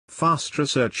fast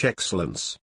research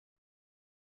excellence.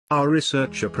 Our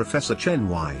researcher Professor Chen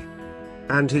Wei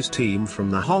and his team from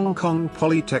the Hong Kong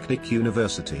Polytechnic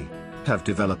University have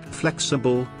developed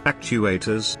flexible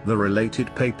actuators. The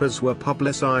related papers were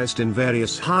publicized in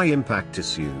various high-impact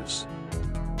issues.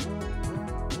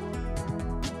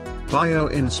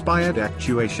 Bio-inspired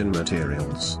actuation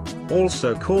materials,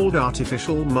 also called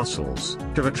artificial muscles,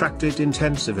 have attracted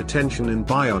intensive attention in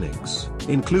bionics,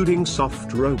 including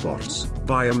soft robots,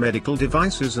 biomedical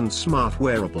devices and smart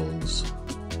wearables.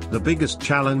 The biggest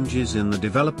challenges in the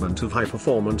development of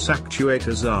high-performance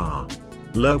actuators are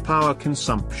low power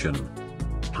consumption,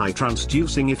 high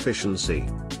transducing efficiency,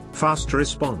 fast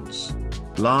response,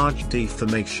 large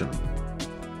deformation.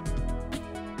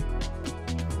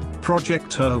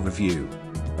 Project overview.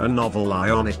 A novel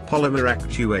ionic polymer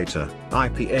actuator,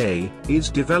 IPA, is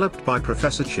developed by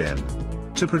Professor Chen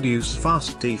to produce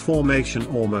fast deformation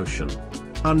or motion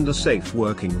under safe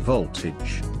working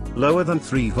voltage, lower than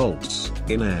 3 volts,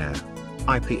 in air.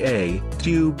 IPA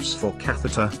tubes for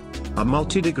catheter. A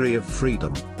multi-degree of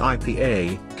freedom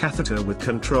IPA catheter with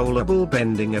controllable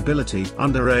bending ability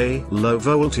under a low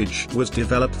voltage was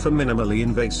developed for minimally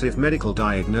invasive medical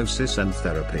diagnosis and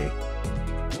therapy.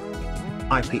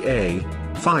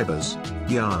 IPA fibers,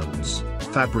 yarns,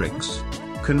 fabrics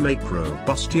can make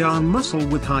robust yarn muscle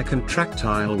with high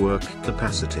contractile work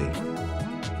capacity.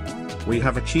 We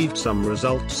have achieved some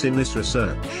results in this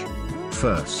research.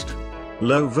 First,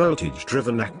 low voltage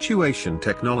driven actuation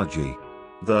technology.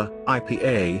 The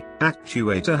IPA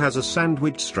actuator has a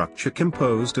sandwich structure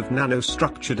composed of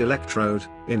nanostructured electrode,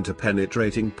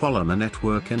 interpenetrating polymer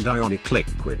network and ionic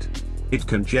liquid. It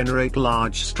can generate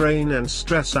large strain and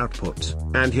stress output,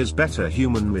 and has better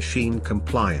human-machine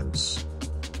compliance.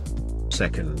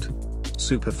 Second,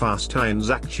 superfast ions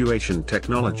actuation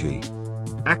technology.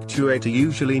 Actuator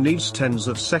usually needs tens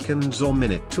of seconds or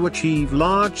minutes to achieve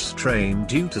large strain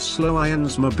due to slow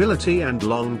ions mobility and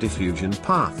long diffusion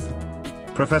path.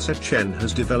 Professor Chen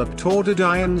has developed ordered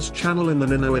ions channel in the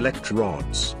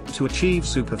nanoelectrodes to achieve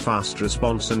superfast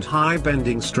response and high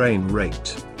bending strain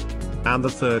rate. And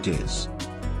the third is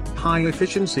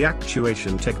high-efficiency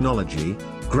actuation technology.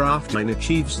 Graphene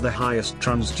achieves the highest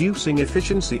transducing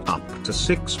efficiency up to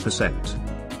 6%.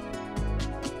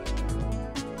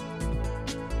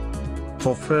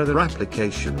 For further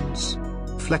applications,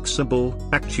 flexible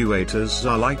actuators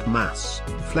are light mass,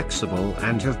 flexible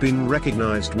and have been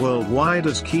recognized worldwide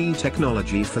as key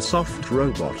technology for soft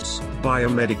robots,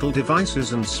 biomedical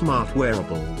devices and smart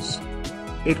wearables.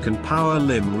 It can power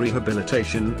limb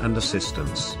rehabilitation and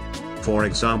assistance. For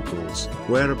examples,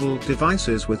 wearable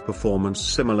devices with performance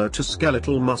similar to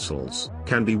skeletal muscles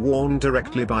can be worn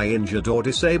directly by injured or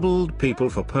disabled people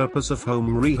for purpose of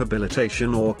home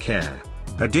rehabilitation or care.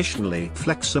 Additionally,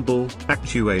 flexible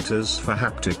actuators for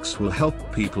haptics will help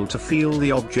people to feel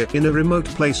the object in a remote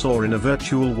place or in a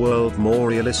virtual world more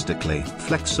realistically.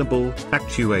 Flexible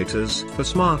actuators for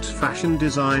smart fashion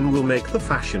design will make the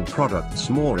fashion products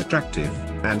more attractive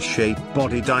and shape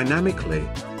body dynamically.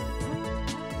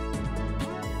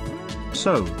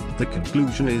 So, the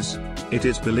conclusion is, it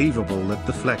is believable that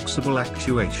the flexible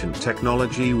actuation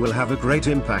technology will have a great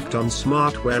impact on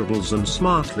smart wearables and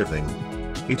smart living.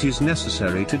 It is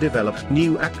necessary to develop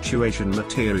new actuation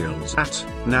materials at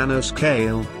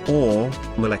nanoscale or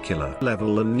molecular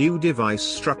level and new device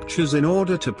structures in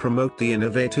order to promote the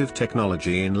innovative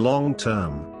technology in long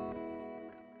term.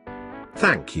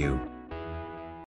 Thank you.